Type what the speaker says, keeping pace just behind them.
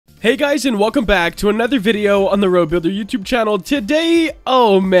Hey guys, and welcome back to another video on the RoBuilder YouTube channel. Today,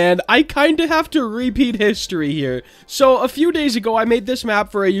 oh man, I kind of have to repeat history here. So a few days ago, I made this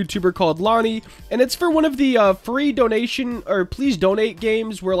map for a YouTuber called Lonnie, and it's for one of the free donation or please donate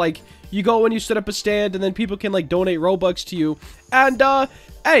games where like you go and you set up a stand and then people can like donate Robux to you. And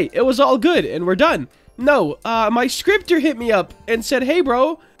hey, it was all good and we're done. No, my scripter hit me up and said, hey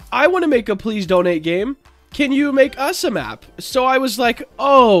bro, I want to make a please donate game. Can you make us a map? So I was like,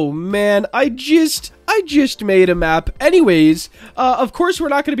 oh man, I just made a map. Anyways, of course we're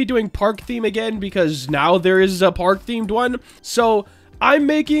not going to be doing park theme again because now there is a park themed one. So I'm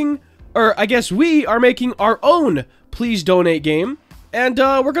making, or I guess we are making our own please donate game. And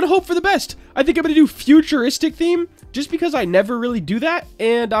we're going to hope for the best. I think I'm going to do futuristic theme just because I never really do that.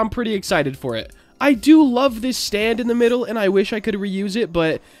 And I'm pretty excited for it. I do love this stand in the middle, and I wish I could reuse it,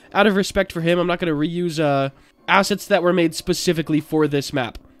 but out of respect for him, I'm not going to reuse assets that were made specifically for this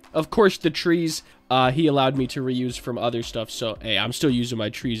map. Of course, the trees, he allowed me to reuse from other stuff, so hey, I'm still using my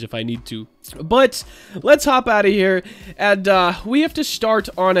trees if I need to. But let's hop out of here, and we have to start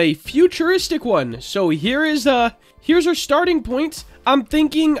on a futuristic one. So here's our starting point. I'm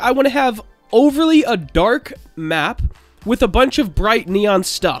thinking I want to have overly a dark map with a bunch of bright neon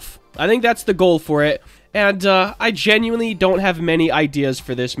stuff. I think that's the goal for it, and I genuinely don't have many ideas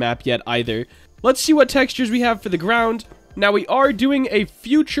for this map yet either. Let's see what textures we have for the ground. Now, we are doing a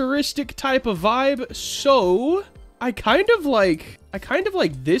futuristic type of vibe, so I kind of like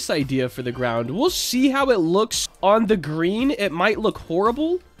this idea for the ground. We'll see how it looks on the green. It might look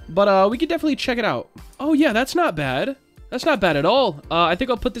horrible, but we could definitely check it out. Oh yeah, that's not bad. That's not bad at all. I think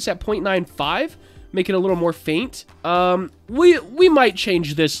I'll put this at 0.95. Make it a little more faint. We might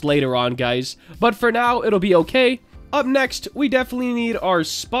change this later on, guys. But for now, it'll be okay. Up next, we definitely need our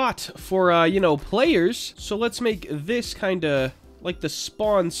spot for, you know, players. So let's make this kind of like the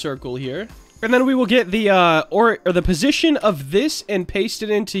spawn circle here. And then we will get the, or the position of this and paste it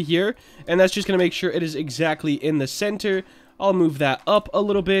into here. And that's just going to make sure it is exactly in the center. I'll move that up a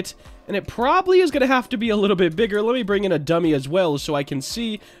little bit. And it probably is going to have to be a little bit bigger. Let me bring in a dummy as well so I can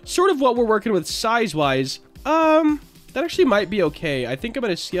see sort of what we're working with size-wise. That actually might be okay. I think I'm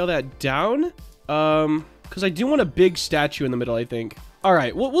going to scale that down. Because I do want a big statue in the middle, I think. All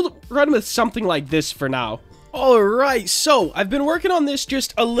right, we'll run with something like this for now. All right, so I've been working on this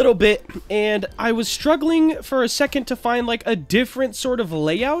just a little bit, and I was struggling for a second to find like a different sort of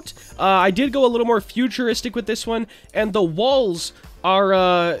layout. I did go a little more futuristic with this one, and the walls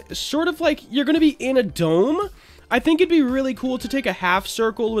are sort of like you're going to be in a dome. I think it'd be really cool to take a half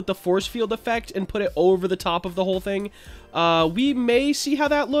circle with the force field effect and put it over the top of the whole thing. We may see how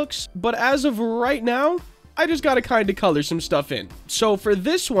that looks, but as of right now, I just got to kind of color some stuff in. So for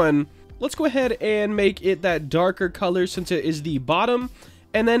this one, let's go ahead and make it that darker color since it is the bottom.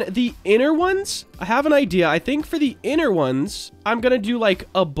 And then the inner ones, I have an idea. I think for the inner ones, I'm going to do like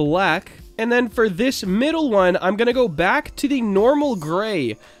a black. And then for this middle one, I'm going to go back to the normal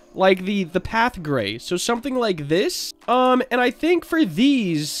gray, like the path gray. So something like this. And I think for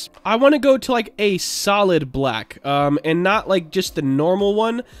these, I want to go to like a solid black, and not like just the normal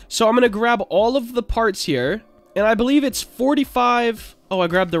one. So I'm going to grab all of the parts here, and I believe it's 45. Oh, I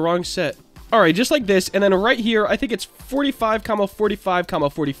grabbed the wrong set. All right, just like this. And then right here, I think it's 45, 45,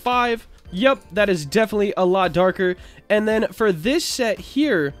 45. Yep, that is definitely a lot darker. And then for this set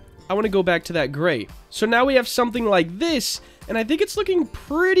here, I want to go back to that gray. So now we have something like this, and I think it's looking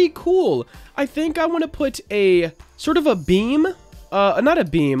pretty cool. I think I want to put a sort of a beam, not a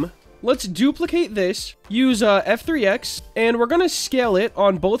beam. Let's duplicate this, use F3X, and we're going to scale it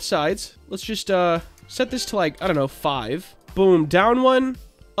on both sides. Let's just set this to like, I don't know, 5. Boom, down 1,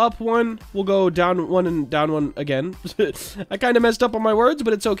 up 1. We'll go down 1 and down 1 again. I kind of messed up on my words,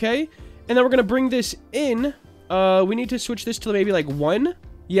 but it's okay. And then we're going to bring this in. We need to switch this to maybe like 1.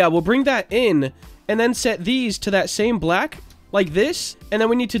 Yeah, we'll bring that in and then set these to that same black like this. And then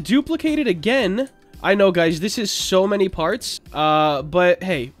we need to duplicate it again. I know, guys, this is so many parts, but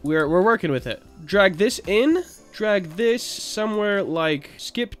hey, we're working with it. Drag this in, drag this somewhere like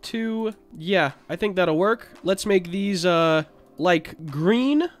skip to. Yeah, I think that'll work. Let's make these like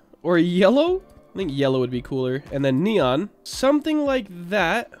green or yellow. I think yellow would be cooler. And then neon, something like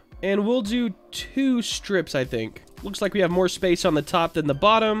that. And we'll do 2 strips, I think. Looks like we have more space on the top than the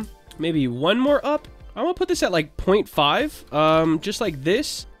bottom. Maybe 1 more up. I'm gonna put this at like 0.5, just like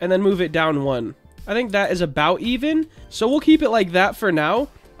this, and then move it down 1. I think that is about even. So we'll keep it like that for now.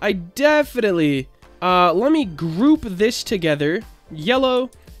 I definitely, let me group this together, yellow,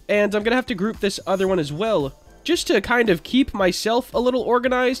 and I'm gonna have to group this other one as well, just to kind of keep myself a little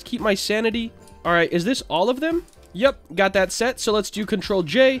organized, keep my sanity. All right, is this all of them? Yep, got that set. So let's do Control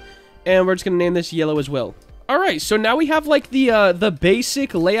J, and we're just gonna name this yellow as well. All right, so now we have like the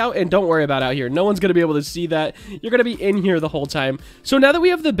basic layout, and don't worry about out here. No one's gonna be able to see that. You're gonna be in here the whole time. So now that we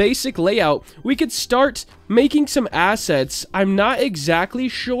have the basic layout, we could start making some assets. I'm not exactly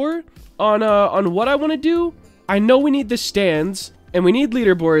sure on what I want to do. I know we need the stands and we need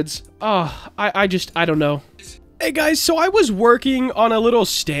leaderboards. I don't know. Hey guys, so I was working on a little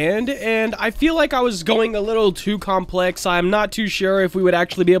stand, and I feel like I was going a little too complex. I'm not too sure if we would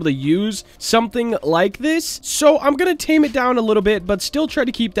actually be able to use something like this. So I'm gonna tame it down a little bit, but still try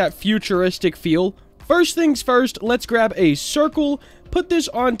to keep that futuristic feel. First things first, let's grab a circle, put this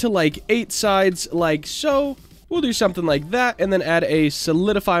onto like 8 sides like so. We'll do something like that, and then add a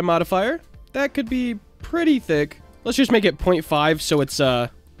solidify modifier. That could be pretty thick. Let's just make it 0.5, so it's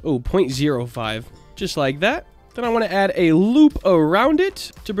 0.05, just like that. Then I want to add a loop around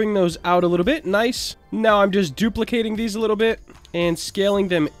it to bring those out a little bit. Nice. Now I'm just duplicating these a little bit and scaling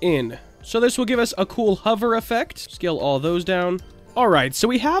them in. So this will give us a cool hover effect. Scale all those down. All right, so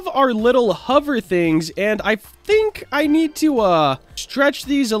we have our little hover things, and I think I need to stretch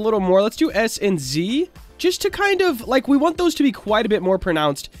these a little more. Let's do S and Z, just to kind of, like, we want those to be quite a bit more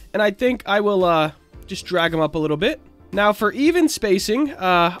pronounced. And I think I will just drag them up a little bit. Now, for even spacing,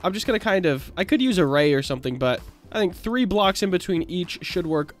 I'm just going to kind of... I could use array or something, but I think 3 blocks in between each should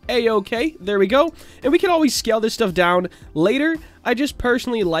work a-okay. There we go. And we can always scale this stuff down later. I just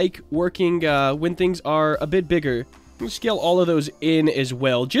personally like working when things are a bit bigger. We'll scale all of those in as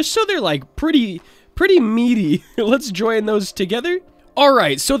well, just so they're, like, pretty meaty. Let's join those together.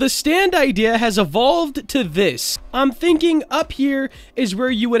 Alright, so the stand idea has evolved to this. I'm thinking up here is where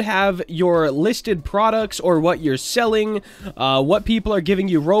you would have your listed products or what you're selling, what people are giving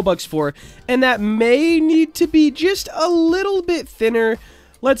you Robux for, and that may need to be just a little bit thinner.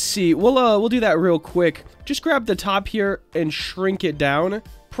 Let's see, we'll do that real quick. Just grab the top here and shrink it down.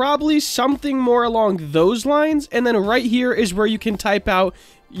 Probably something more along those lines, and then right here is where you can type out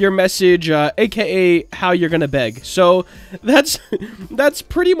your message, aka how you're gonna beg. So that's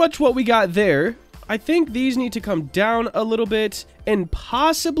pretty much what we got there. I think these need to come down a little bit and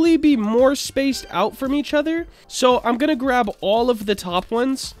possibly be more spaced out from each other. So I'm gonna grab all of the top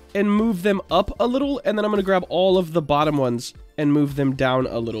ones and move them up a little, and then I'm gonna grab all of the bottom ones and move them down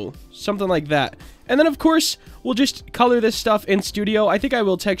a little, something like that. And then of course we'll just color this stuff in Studio. I think I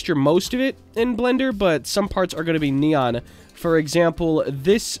will texture most of it in Blender, but some parts are going to be neon. For example,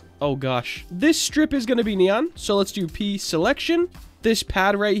 this, oh gosh, this strip is going to be neon, so let's do P selection. This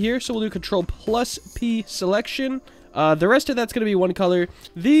pad right here, so we'll do Control plus P selection. The rest of that's going to be one color.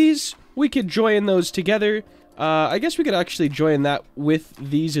 These, we could join those together. I guess we could actually join that with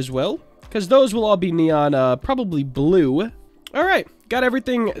these as well, because those will all be neon, probably blue. All right, got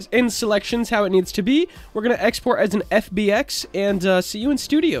everything in selections how it needs to be. We're going to export as an FBX and see you in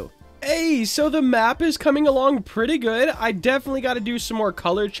Studio. Hey, so the map is coming along pretty good. I definitely got to do some more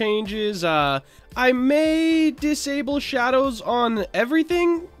color changes. I may disable shadows on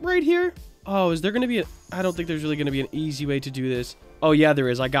everything right here. Oh, is there going to be a... I don't think there's really going to be an easy way to do this. Oh, yeah, there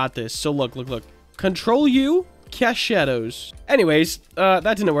is. I got this. So look. Control U, cast shadows. Anyways, that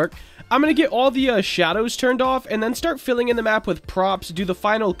didn't work. I'm going to get all the shadows turned off and then start filling in the map with props, do the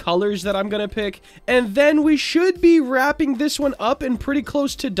final colors that I'm going to pick, and then we should be wrapping this one up and pretty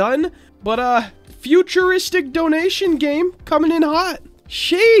close to done. But, futuristic donation game coming in hot.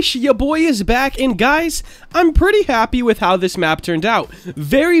 Sheesh, your boy is back, and guys, I'm pretty happy with how this map turned out.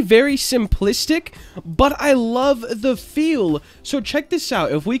 Very, very simplistic, but I love the feel. So check this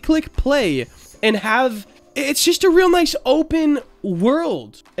out. If we click play and have... It's just a real nice open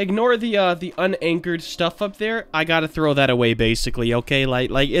world. Ignore the unanchored stuff up there. I gotta throw that away, basically, okay?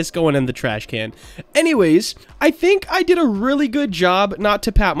 Like it's going in the trash can. Anyways, I think I did a really good job, not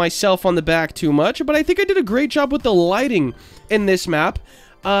to pat myself on the back too much, but I think I did a great job with the lighting in this map.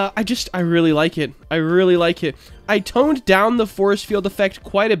 I really like it. I really like it. I toned down the force field effect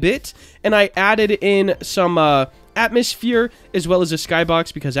quite a bit, and I added in some, atmosphere as well as a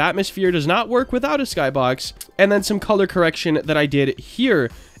skybox, because atmosphere does not work without a skybox, and then some color correction that I did here,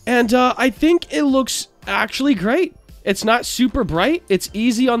 and I think it looks actually great. It's not super bright, it's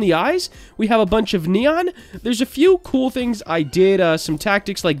easy on the eyes. We have a bunch of neon. There's a few cool things I did, some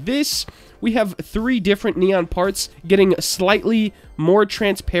tactics like this. We have 3 different neon parts getting slightly more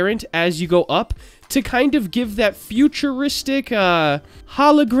transparent as you go up, to kind of give that futuristic,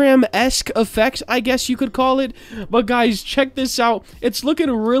 hologram-esque effect, I guess you could call it. But guys, check this out. It's looking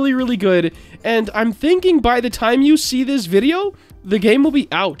really, really good. And I'm thinking by the time you see this video, the game will be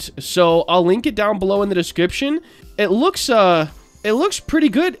out. So I'll link it down below in the description. It looks pretty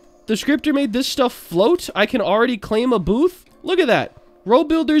good. The scripter made this stuff float. I can already claim a booth. Look at that.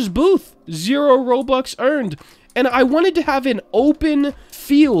 RoBuilder's booth. 0 Robux earned. And I wanted to have an open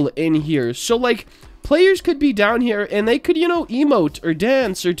feel in here. So, like, players could be down here and they could, you know, emote or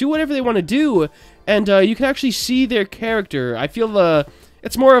dance or do whatever they want to do. And you can actually see their character. I feel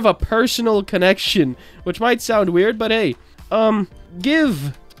it's more of a personal connection, which might sound weird, but hey,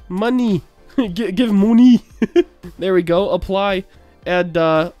 give money. Give money. There we go. Apply. And,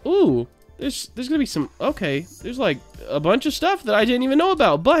 ooh, there's gonna be some, okay, there's like a bunch of stuff that I didn't even know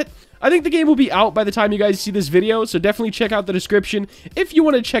about, but I think the game will be out by the time you guys see this video, so definitely check out the description if you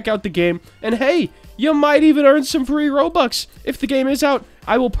want to check out the game. And hey, you might even earn some free Robux. If the game is out,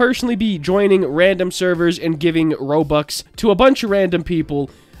 I will personally be joining random servers and giving Robux to a bunch of random people.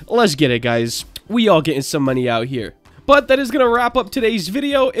 Let's get it, guys. We all getting some money out here. But that is going to wrap up today's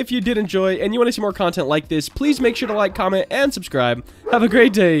video. If you did enjoy and you want to see more content like this, please make sure to like, comment, and subscribe. Have a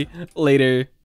great day. Later.